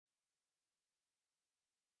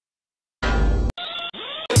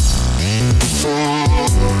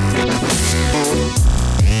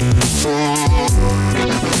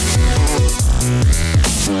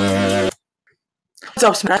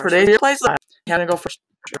What's up, Smash? For days, your place. I'm gonna go first.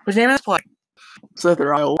 What's your name is play?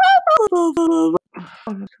 Slither. I'll.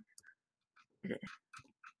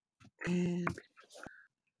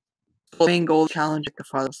 Playing gold challenge at the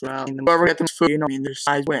farthest round. Whoever gets the most food, you know, there's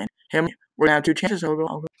size win. Him, we're gonna have 2 chances. So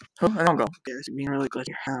I'll go. Oh, I don't go. Yeah, this is being really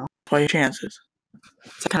glitchy. How? Play your chances.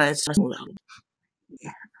 It's kind of smooth out. Yeah.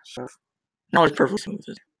 So. No, it's perfectly smooth.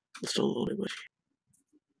 It's still a little bit glitchy.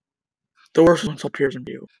 The worst is when it appears in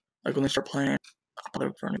view. Like when they start playing other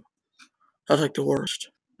in front of you. That's like the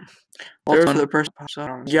worst. There's another person pops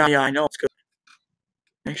out. Yeah, I know it's good.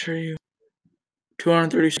 Make sure you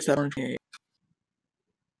 236, 728.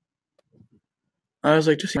 I always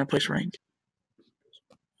like to see my place rank.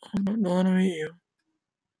 Don't let me meet you.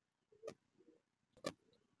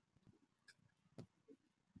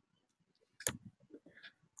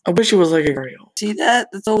 I wish it was like a girl. See that?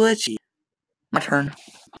 That's so glitchy. My turn.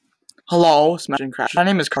 Hello, Smash and Crash. My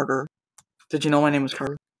name is Carter. Did you know my name is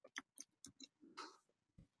Carter?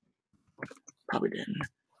 Probably didn't.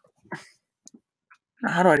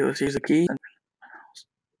 Now, how do I do this? Use the key?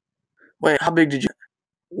 Wait, how big did you...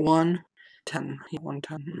 110.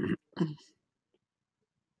 110.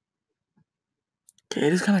 Okay,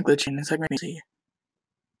 it is kind of glitching. It's like maybe see.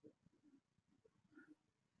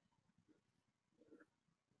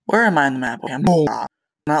 Where am I on the map? Okay, I'm not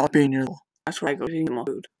like being near the... That's where I go to eat my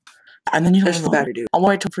food. And then you don't know the battery, dude. I'll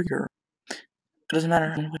wait till for your... It doesn't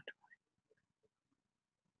matter.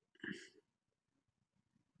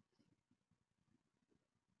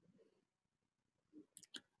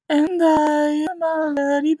 And I am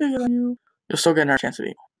already bigger than you. You'll still get another chance to be.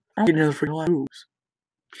 I don't get another freaking lose.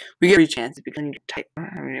 We get 3 chances because you type.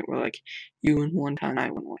 I mean, we're like, you win 1 time,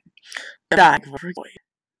 I win 1. Die.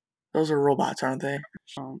 Those are robots, aren't they?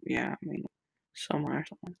 Yeah, I mean, somewhere or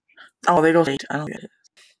something. Oh, they go 8. I don't get it.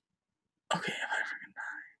 Okay, if I freaking die.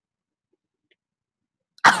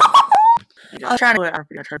 I'm trying to do it. I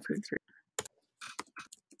tried to put it through.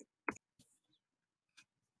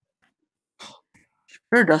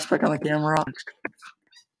 There's a dust speck on the camera.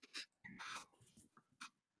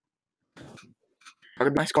 I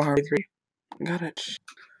got my score 143. Got it.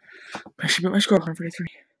 I should beat my score 143.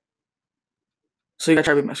 So you gotta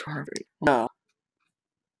try to beat my score 143. No.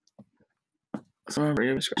 So remember,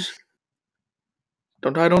 you score.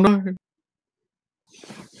 Don't die, don't die.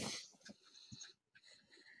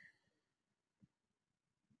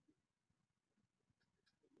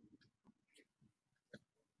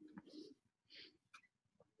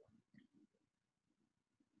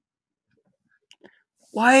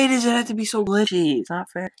 Why does it have to be so glitchy? It's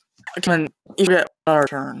not fair. Come on, you get our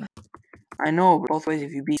turn. I know, but both ways,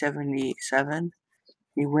 if you beat 77,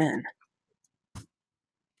 you win.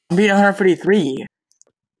 I'm beating 143.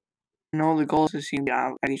 No, the goal is to see you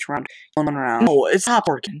out at each round. One round. No, it's not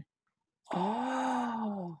working.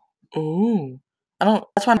 Oh. Oh. I don't.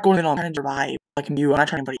 That's why I'm going in on trying to survive. Like you, I'm not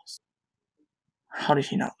trying anybody else. How did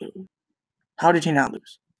he not lose? How did he not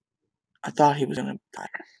lose? I thought he was gonna die.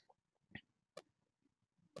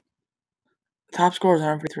 The top score is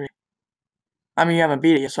 143. I mean, you haven't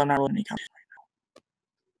beat it yet, so I'm not rolling any counts right now.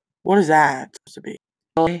 What is that supposed to be?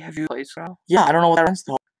 Really? Have you played Sprout? Yeah, I don't know what that runs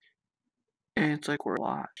though. It's like we're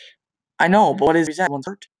watch. I know, but what is that? One's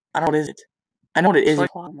hurt. I don't know what is it. I know what it is.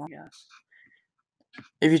 Like, yes.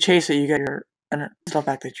 If you chase it, you get your stuff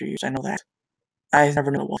back that you use. I know that. I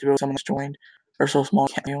never knew what someone's joined. They're so small,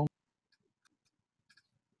 can't you?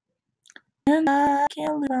 And I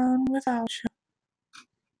can't live on without you.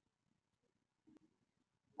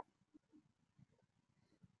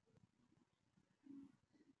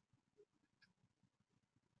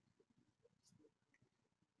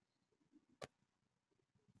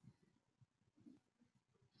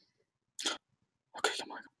 Okay,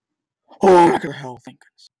 come on. Oh, back of the hell, thank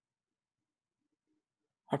goodness.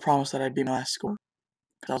 I promised that I'd be my last score.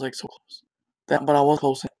 Because I was like so close. But I was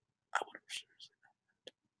close. I would have seriously done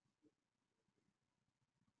that.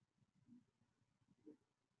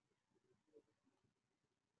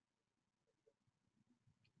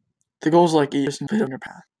 The goal is like you just invade on your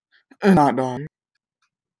path. And not die.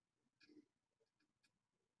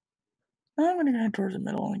 I'm gonna head towards the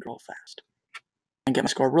middle and grow fast. And get my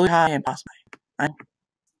score really high and pass my.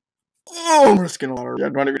 I'm risking a lot of red.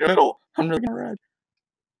 I'm not even in the middle. I'm really gonna red.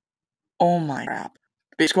 Oh my crap.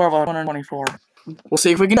 Base score of 124. We'll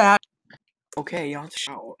see if we can do that. Okay, you have to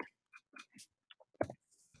shout.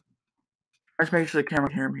 Let's make sure the camera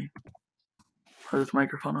can hear me. Put this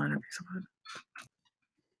microphone on and something.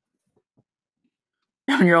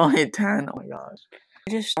 And you're only at 10. Oh my gosh.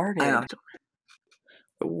 I just started. I know.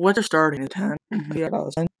 What's your starting at 10? Yeah, that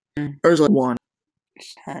was 10. Or is it like 1?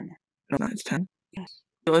 It's 10. No, it's 10. Yes.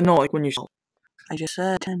 No, like when you start. I just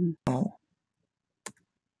said 10. Oh.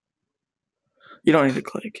 You don't need to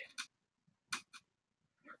click.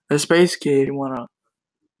 The space key, you wanna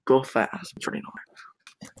go fast. It's already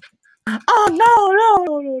annoying.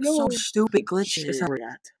 Oh, no. So stupid glitches. It's not where you're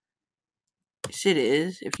at. Yes, it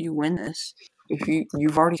is. If you win this,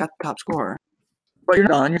 you've already got the top score. But you're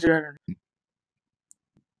not done. You're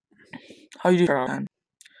how you do start out.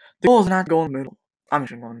 The goal is not to go in the middle. I'm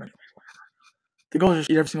just gonna go in the middle. The goal is just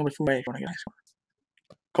eat every single bit of food if you wanna get a high score.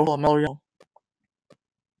 Go for the middle yellow.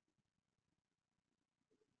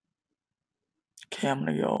 Okay, I'm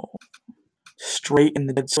gonna go straight in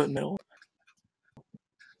the dead split middle.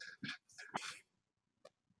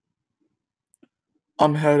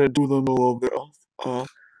 I'm headed to the middle of the earth.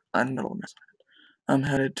 I'm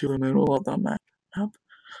headed to the middle of the map.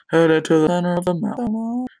 Headed to the center of the map.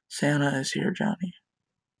 Santa is here, Johnny.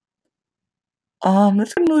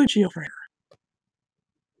 It's getting really chill for here.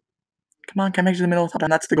 Come on, can I make it to the middle of the time?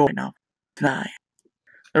 That's the goal right now. Tonight.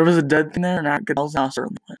 There was a dead thing there, and that Goodell's now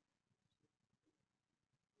certainly went.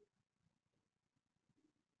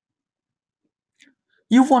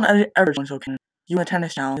 You've won everything, so can you won a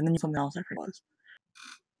tennis challenge, and then you something else I forgot was.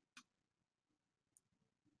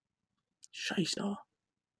 Scheisse.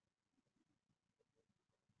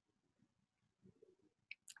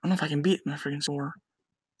 I don't know if I can beat my freaking score.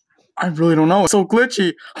 I really don't know. It's so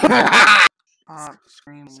glitchy.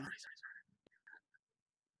 Screaming. Sorry.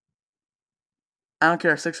 I don't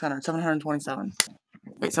care. 600. 727.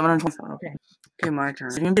 Wait, 727. Okay. Okay, my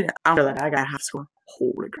turn. I don't care that I got half score.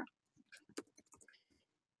 Holy crap.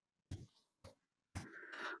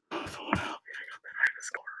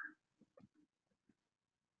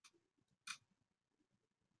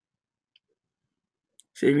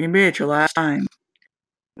 See me, bitch, your last time.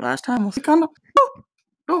 Last time was kind of.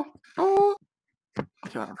 Oh.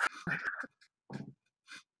 Okay, whatever.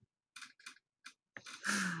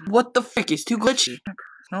 What the frick? It's too glitchy.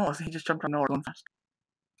 No, he just jumped on nowhere going fast.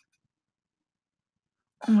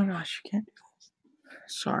 Oh my gosh, you can't do this.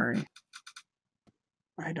 Sorry.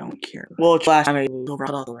 I don't care. Well, it's last time I will over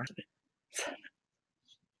all the rest of it.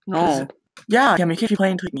 No. Yeah, I mean, if you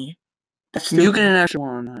play and click me. That's stupid. You get an extra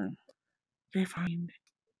one. Okay, fine.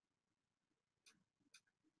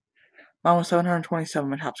 Mine was 727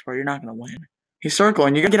 my top score. You're not gonna win. He's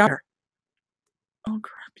circling. You gotta get out here. Oh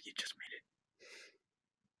crap! You just made it.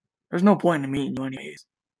 There's no point in meeting you anyways,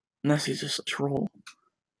 unless he's just a troll.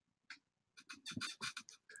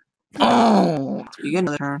 Oh! You get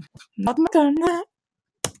another turn. Not my turn.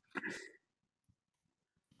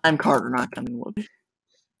 I'm Carter, not Kevin Woods.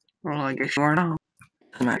 Well, I guess you are now.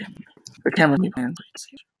 Imagine. The camera me playing, please.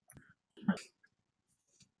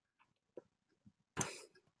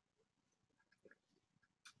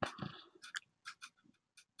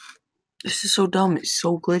 This is so dumb. It's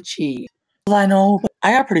so glitchy. Well, I know, but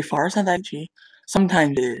I got pretty far. It's not that glitchy.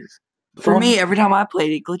 Sometimes it is. For me, every time I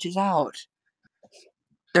played, it glitches out.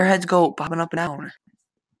 Their heads go popping up and down.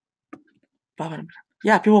 Popping up and down.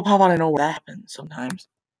 Yeah, people pop out of nowhere. That happens sometimes.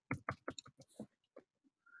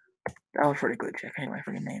 That was pretty glitchy. I can't even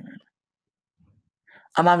freaking name it.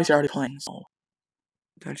 I'm obviously already playing, so.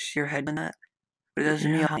 Don't you see your head in that? But it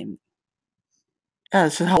doesn't mean I'm. Yeah,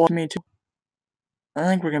 this is how it was me too. I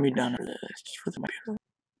think we're gonna be done for this. Just for the computer.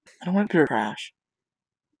 I don't want the computer to crash.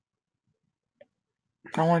 I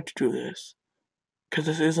don't want to do this. Because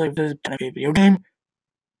this is like this kind of a video game.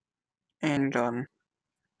 And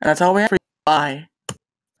that's all we have for you. Bye. I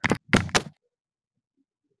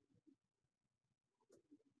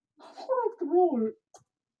have to roll it.